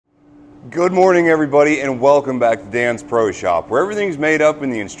Good morning, everybody, and welcome back to Dan's Pro Shop, where everything's made up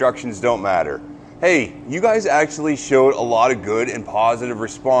and the instructions don't matter. Hey, you guys actually showed a lot of good and positive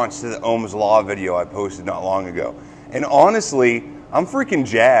response to the Ohm's Law video I posted not long ago. And honestly, I'm freaking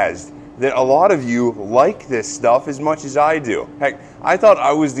jazzed that a lot of you like this stuff as much as I do. Heck, I thought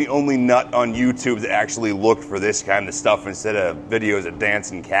I was the only nut on YouTube that actually looked for this kind of stuff instead of videos of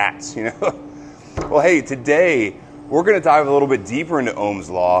dancing cats, you know? Well, hey, today we're going to dive a little bit deeper into Ohm's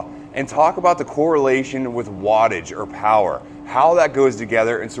Law and talk about the correlation with wattage or power, how that goes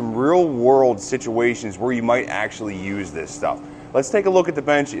together, and some real world situations where you might actually use this stuff. Let's take a look at the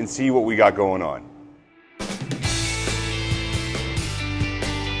bench and see what we got going on.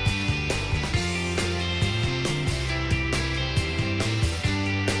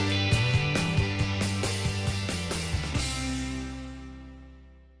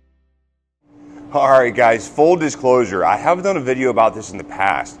 Alright guys, full disclosure, I have done a video about this in the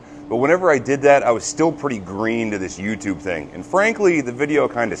past, but whenever I did that, I was still pretty green to this YouTube thing, and frankly, the video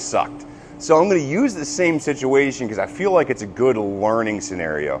kind of sucked. So I'm going to use the same situation because I feel like it's a good learning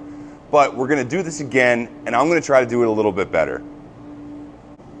scenario. But we're going to do this again, and I'm going to try to do it a little bit better.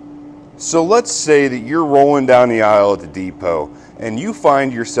 So let's say that you're rolling down the aisle at the depot, and you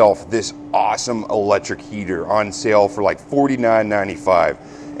find yourself this awesome electric heater on sale for like $49.95.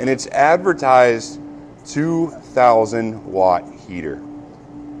 And it's advertised 2,000 watt heater.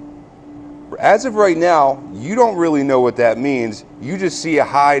 As of right now, you don't really know what that means. You just see a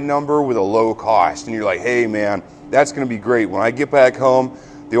high number with a low cost, and you're like, hey man, that's going to be great. When I get back home,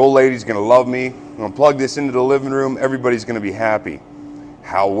 the old lady's going to love me. I'm going to plug this into the living room. Everybody's going to be happy.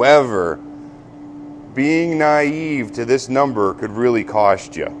 However, being naive to this number could really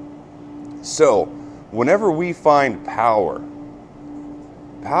cost you. So, whenever we find power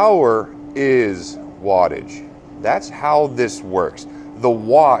is wattage. That's how this works. The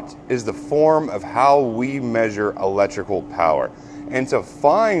watt is the form of how we measure electrical power. And to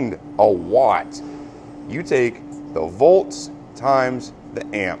find a watt, you take the volts times the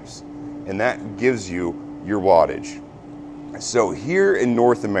amps, and that gives you your wattage. So here in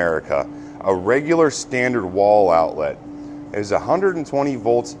North America, a regular standard wall outlet is 120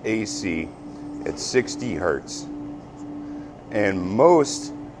 volts AC at 60 hertz. And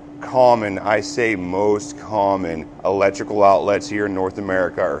most common, I say most common electrical outlets here in North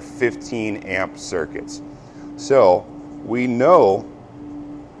America are 15 amp circuits. So we know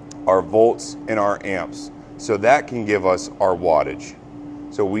our volts and our amps. So that can give us our wattage.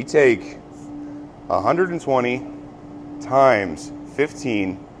 So we take 120 times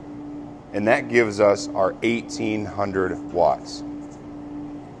 15, and that gives us our 1800 watts.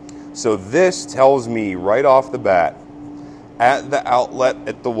 So this tells me right off the bat, at the outlet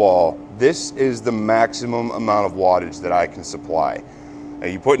at the wall, this is the maximum amount of wattage that I can supply. Now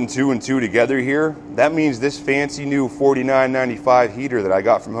you putting 2 and 2 together here, that means this fancy new $49.95 heater that I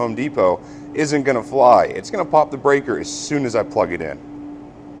got from Home Depot isn't going to fly. It's going to pop the breaker as soon as I plug it in.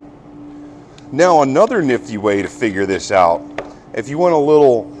 Now another nifty way to figure this out, if you want a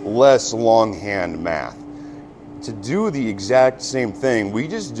little less longhand math, to do the exact same thing, we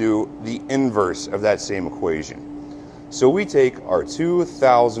just do the inverse of that same equation. So we take our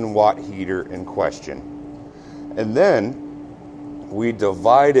 2,000 watt heater in question, and then we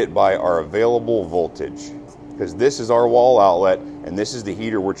divide it by our available voltage, because this is our wall outlet and this is the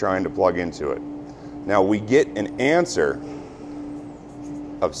heater we're trying to plug into it. Now we get an answer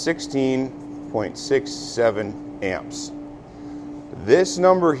of 16.67 amps. This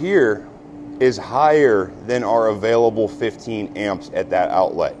number here is higher than our available 15 amps at that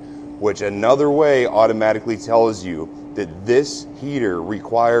outlet, which another way automatically tells you that this heater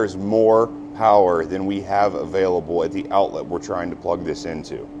requires more power than we have available at the outlet we're trying to plug this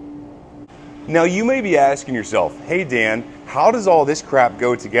into. Now you may be asking yourself, hey Dan, how does all this crap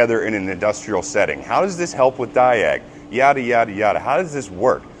go together in an industrial setting? How does this help with diag? Yada, yada, yada. How does this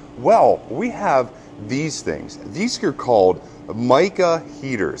work? Well, we have these things. These are called mica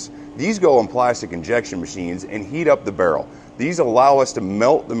heaters. These go on plastic injection machines and heat up the barrel. These allow us to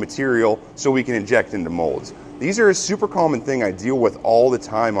melt the material so we can inject into molds. These are a super common thing I deal with all the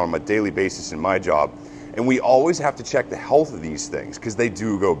time on a daily basis in my job, and we always have to check the health of these things because they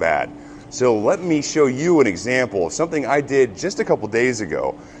do go bad. So let me show you an example of something I did just a couple days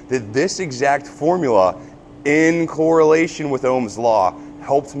ago, that this exact formula in correlation with Ohm's Law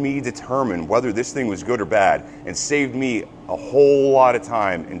helped me determine whether this thing was good or bad and saved me a whole lot of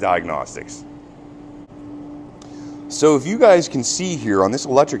time in diagnostics. So if you guys can see here on this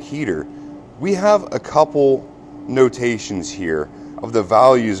electric heater, we have a couple notations here of the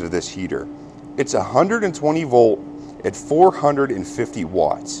values of this heater. It's 120 volt at 450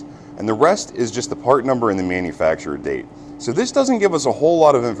 watts. and the rest is just the part number and the manufacturer date. So this doesn't give us a whole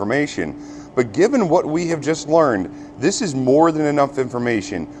lot of information, but given what we have just learned, this is more than enough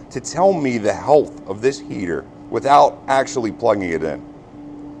information to tell me the health of this heater without actually plugging it in.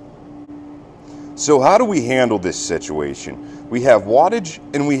 So how do we handle this situation? We have wattage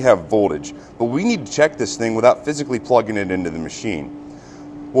and we have voltage, but we need to check this thing without physically plugging it into the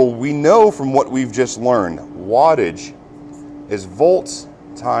machine. Well, we know from what we've just learned, wattage is volts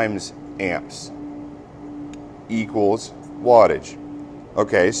times amps equals wattage.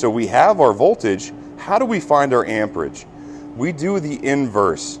 Okay, so we have our voltage. How do we find our amperage? We do the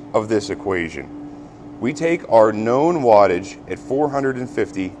inverse of this equation. We take our known wattage at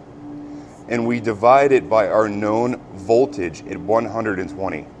 450 and we divide it by our known voltage at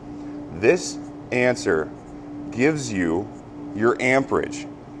 120. This answer gives you your amperage.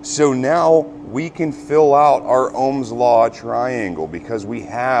 So now we can fill out our Ohm's law triangle because we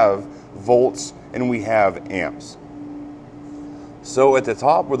have volts and we have amps. So at the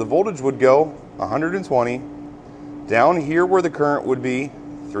top where the voltage would go, 120. Down here where the current would be,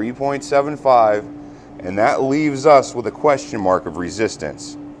 3.75. And that leaves us with a question mark of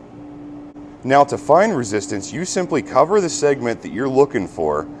resistance. Now to find resistance, you simply cover the segment that you're looking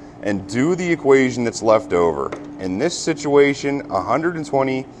for and do the equation that's left over. In this situation,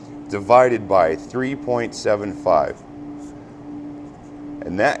 120 divided by 3.75.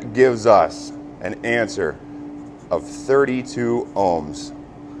 And that gives us an answer of 32 ohms.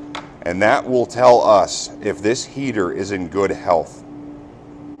 And that will tell us if this heater is in good health.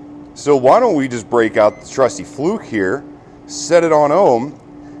 So why don't we just break out the trusty fluke here, set it on ohm,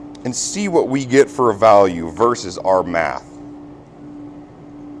 and see what we get for a value versus our math.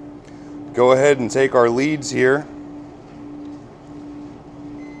 Go ahead and take our leads here.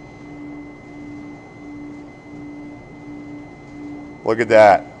 Look at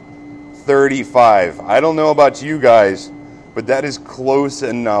that, 35. I don't know about you guys, but that is close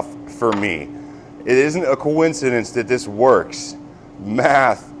enough for me. It isn't a coincidence that this works.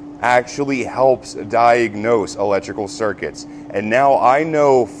 Math actually helps diagnose electrical circuits. And now I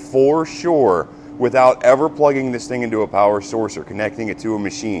know for sure, without ever plugging this thing into a power source or connecting it to a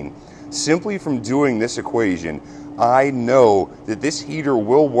machine, simply from doing this equation, I know that this heater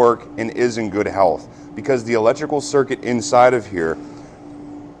will work and is in good health because the electrical circuit inside of here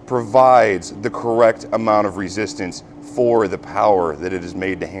provides the correct amount of resistance for the power that it is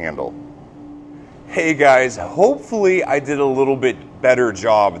made to handle. Hey guys, hopefully I did a little bit better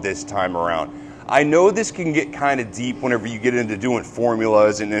job this time around. I know this can get kind of deep whenever you get into doing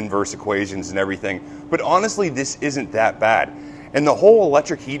formulas and inverse equations and everything, but honestly this isn't that bad. And the whole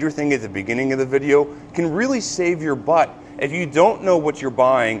electric heater thing at the beginning of the video can really save your butt. If you don't know what you're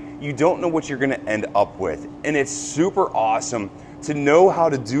buying, you don't know what you're going to end up with. And it's super awesome to know how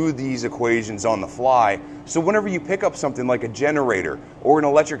to do these equations on the fly, so whenever you pick up something like a generator or an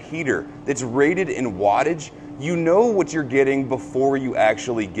electric heater that's rated in wattage, you know what you're getting before you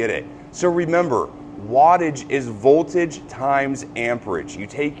actually get it. So remember, wattage is voltage times amperage. You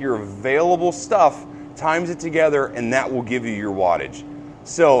take your available stuff, times it together, and that will give you your wattage.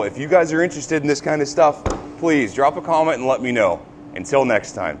 So if you guys are interested in this kind of stuff, please drop a comment and let me know. Until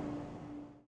next time.